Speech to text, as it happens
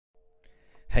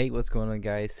Hey, what's going on,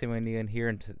 guys? Simonian here,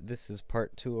 and this is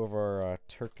part 2 of our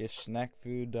Turkish snack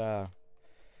food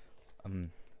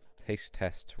um taste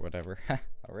test or whatever.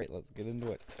 All right, let's get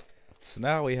into it. So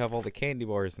now we have all the candy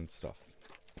bars and stuff.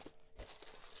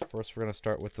 First, we're gonna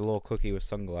start with the little cookie with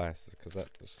sunglasses because that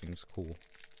just seems cool.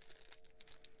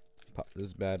 Pop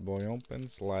this bad boy open,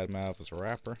 slide him out of his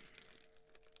wrapper.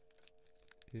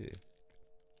 Yeah.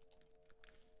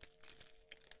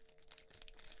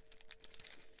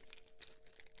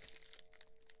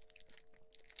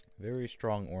 Very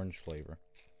strong orange flavor.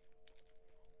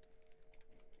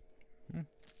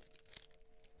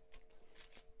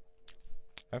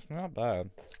 That's not bad.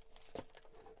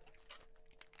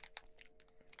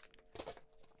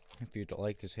 If you'd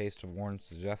like the taste of orange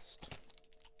zest.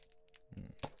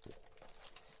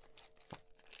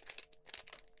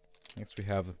 Next we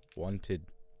have Wanted.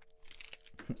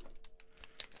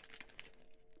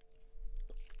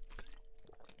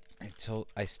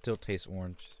 I still taste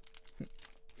orange.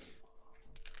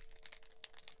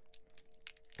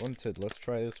 Wanted, let's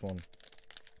try this one.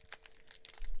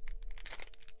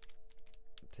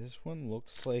 This one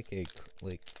looks like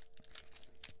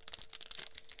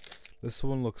this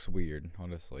one looks weird,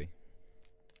 honestly.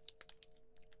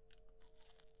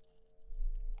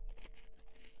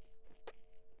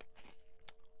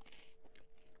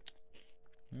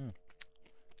 You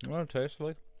know what it tastes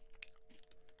like?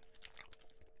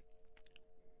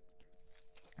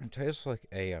 It tastes like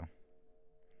a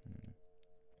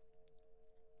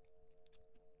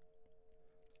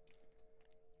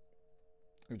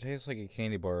it tastes like a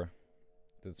candy bar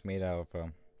that's made out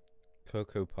of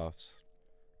Cocoa Puffs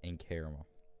and caramel.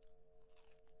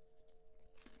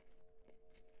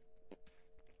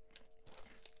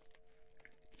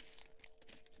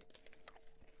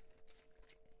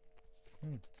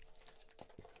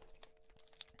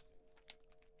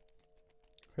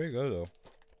 Pretty good though.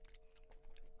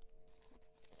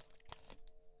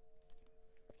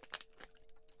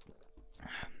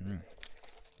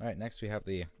 Alright, next we have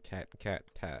the cat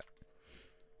tat.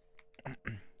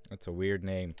 That's a weird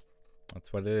name.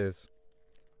 That's what it is.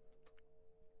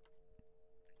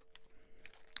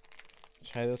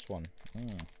 Try this one.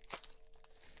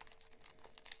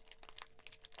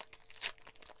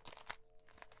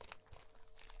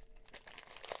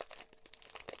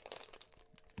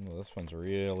 Oh, this one's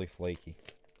really flaky.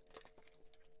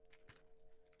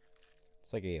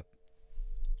 It's like a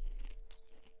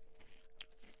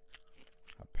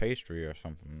pastry or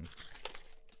something.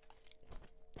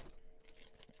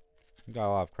 We got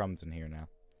a lot of crumbs in here now.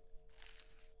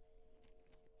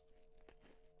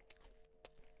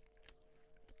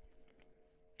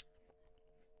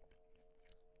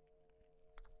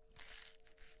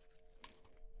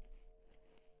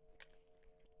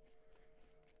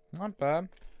 Not bad.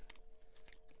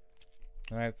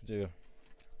 I have to do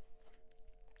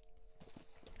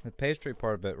the pastry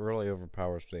part of it really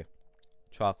overpowers the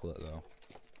chocolate though.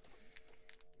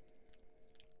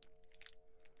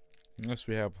 Next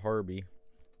we have Harvey.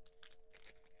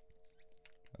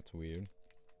 That's weird.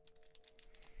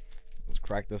 Let's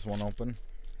crack this one open.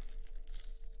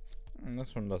 And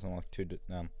this one doesn't look too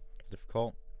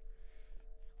difficult.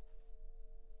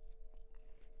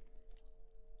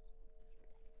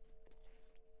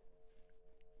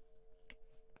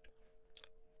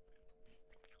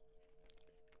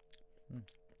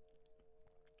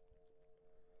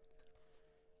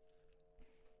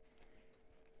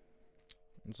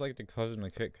 It's like the cousin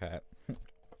of Kit Kat.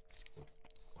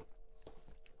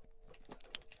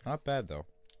 Not bad though.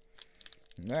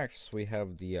 Next we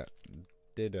have the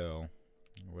Ditto,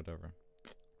 or whatever.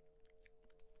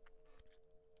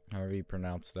 However you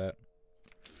pronounce that.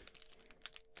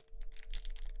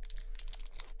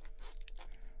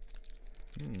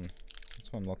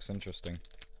 This one looks interesting.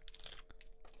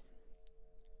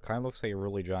 Kind of looks like a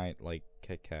really giant, like,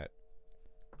 Kit Kat.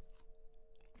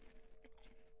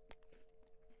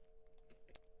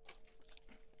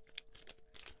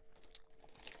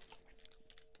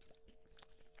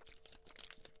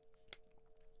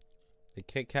 A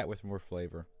Kit Kat with more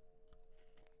flavor.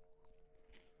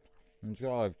 And it's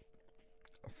got like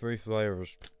 3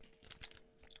 flavors.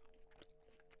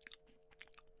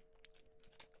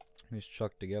 These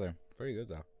chucked together. Very good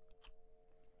though.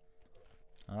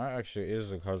 That actually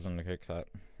is a cousin of Kit Kat.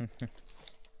 It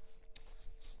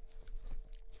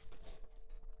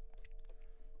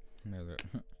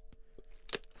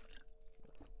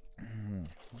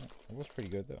was pretty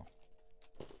good though.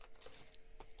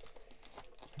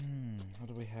 What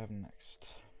do we have next?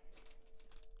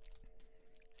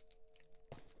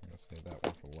 I'm gonna save that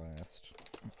one for last.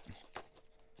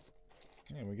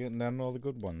 Yeah, we're getting down to all the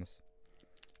good ones.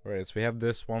 Alright, so we have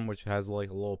this one which has like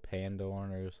a little panda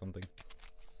on it or something.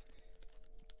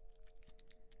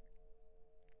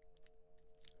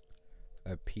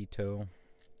 A pito.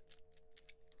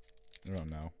 I don't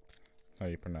know how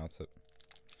you pronounce it.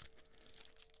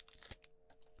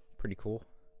 Pretty cool.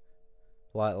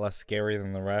 A lot less scary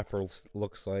than the wrapper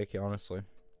looks like, honestly.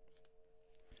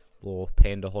 Little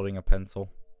panda holding a pencil.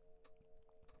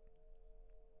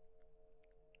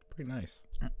 Pretty nice.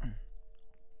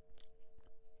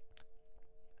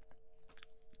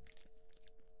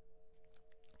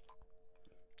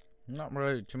 Not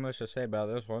really too much to say about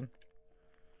this one.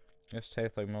 This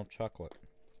tastes like milk chocolate.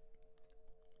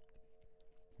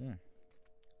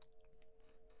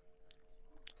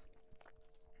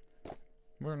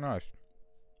 Very nice.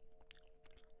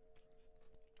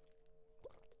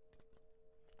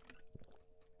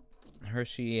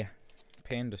 Hershey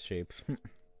panda shapes.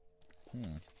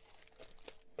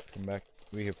 Come back.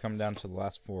 We have come down to the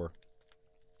last 4.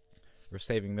 We're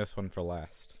saving this one for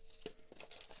last.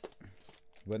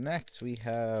 But next we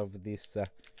have this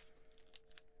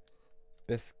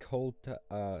Biscola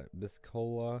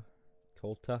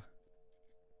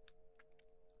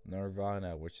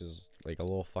Nirvana, which is like a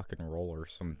little fucking roll or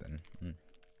something.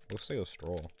 Looks like a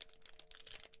stroll.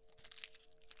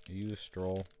 Use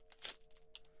stroll.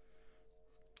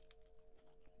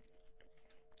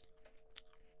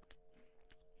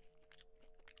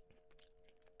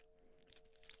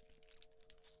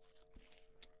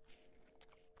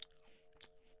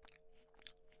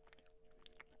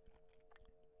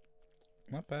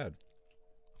 Not bad.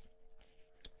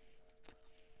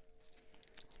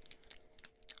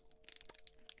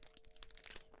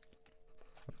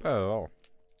 Not bad at all.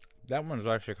 That one's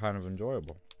actually kind of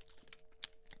enjoyable.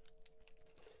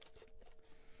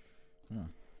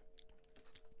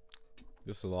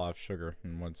 This is a lot of sugar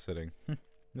in one sitting.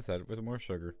 Let's add it with more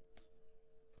sugar.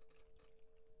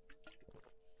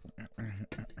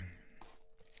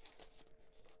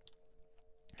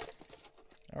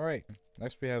 Alright,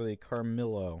 next we have the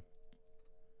Carmillo.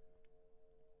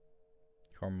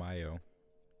 Carmayo.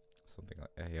 Something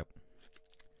like that, yep.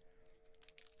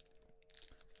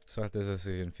 So after this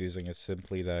is confusing, it's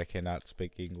simply that I cannot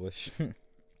speak English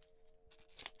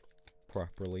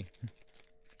properly.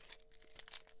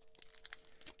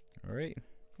 Alright,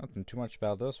 nothing too much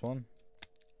about this one.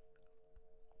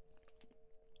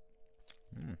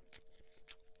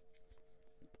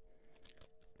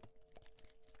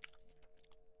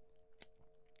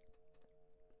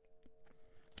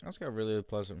 That's got a really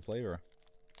pleasant flavor.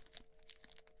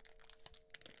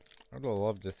 I'd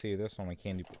love to see this on a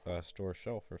candy store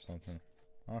shelf or something,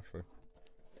 actually.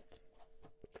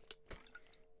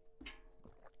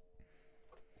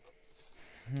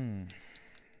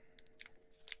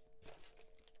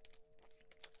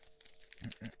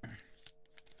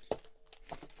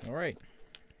 Alright.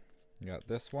 You got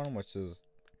this one, which is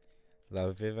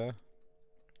La Viva.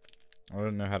 I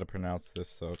don't know how to pronounce this,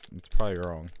 so it's probably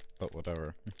wrong, but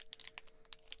whatever.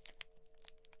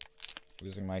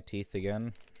 Losing my teeth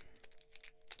again.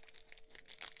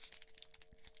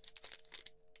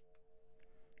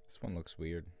 This one looks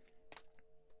weird.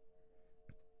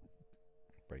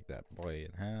 Break that boy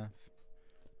in half.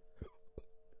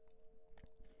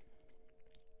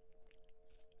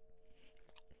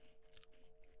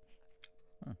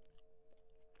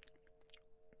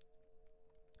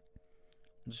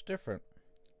 It's different.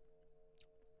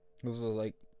 This is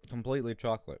like completely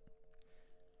chocolate.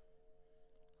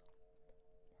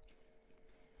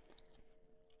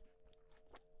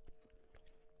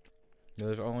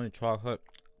 There's only chocolate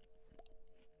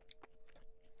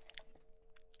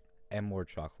and more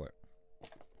chocolate.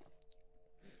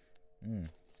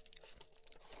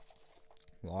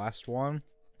 Last one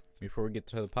before we get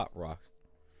to the pop rocks.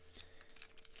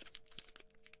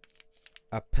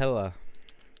 Apella.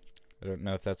 I don't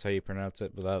know if that's how you pronounce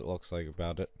it, but that looks like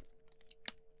about it.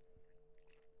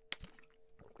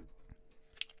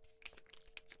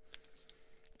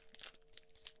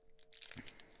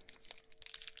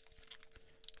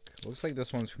 Looks like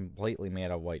this one's completely made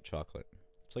out of white chocolate.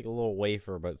 It's like a little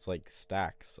wafer, but it's like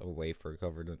stacks of wafer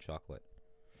covered in chocolate.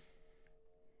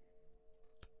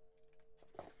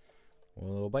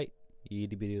 One little bite.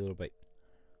 Itty bitty little bite.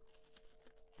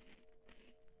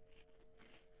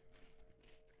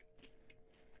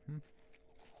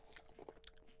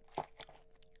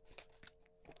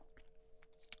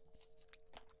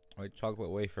 White chocolate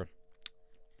wafer.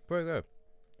 Pretty good.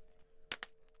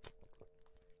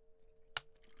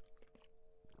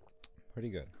 Pretty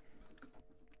good.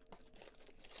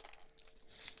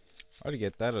 I'd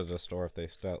get that at the store if they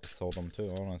sold them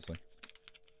too, honestly.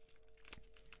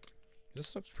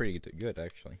 This looks pretty good,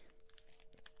 actually.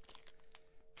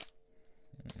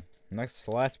 Next,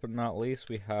 last but not least,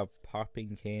 we have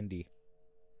popping candy.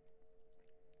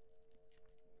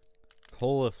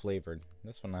 Cola flavored.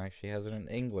 This one actually has it in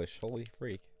English. Holy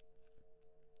freak.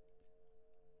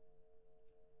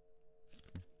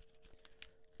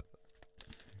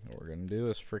 What we're gonna do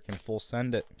is freaking full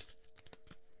send it.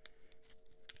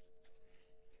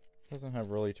 Doesn't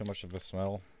have really too much of a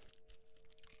smell.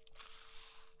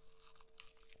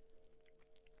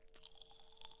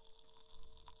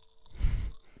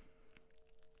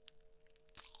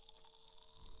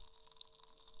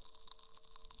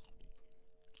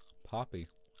 Poppy.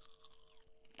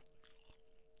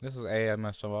 This is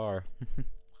AMSR.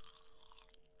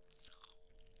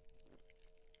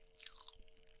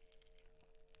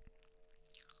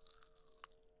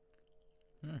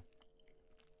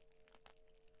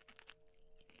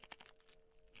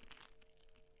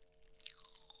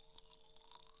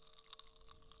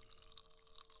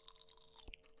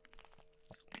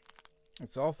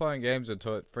 It's all fun and games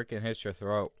until it freaking hits your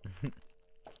throat.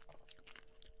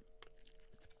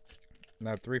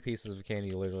 Now 3 pieces of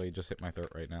candy literally just hit my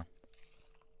throat right now.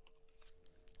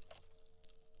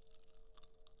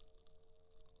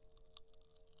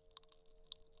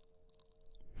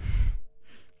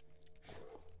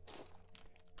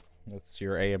 That's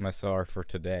your AMSR for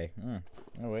today.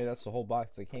 Anyway, that's the whole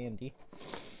box of candy.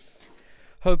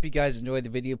 Hope you guys enjoyed the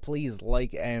video. Please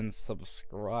like and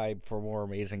subscribe for more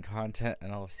amazing content,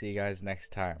 and I'll see you guys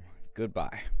next time.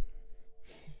 Goodbye.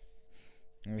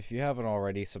 And if you haven't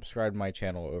already, subscribe to my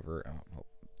channel over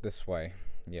this way.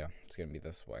 Yeah, it's gonna be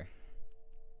this way.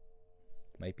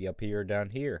 Might be up here or down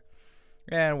here.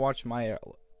 And watch my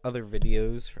other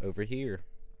videos over here.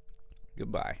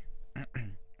 Goodbye.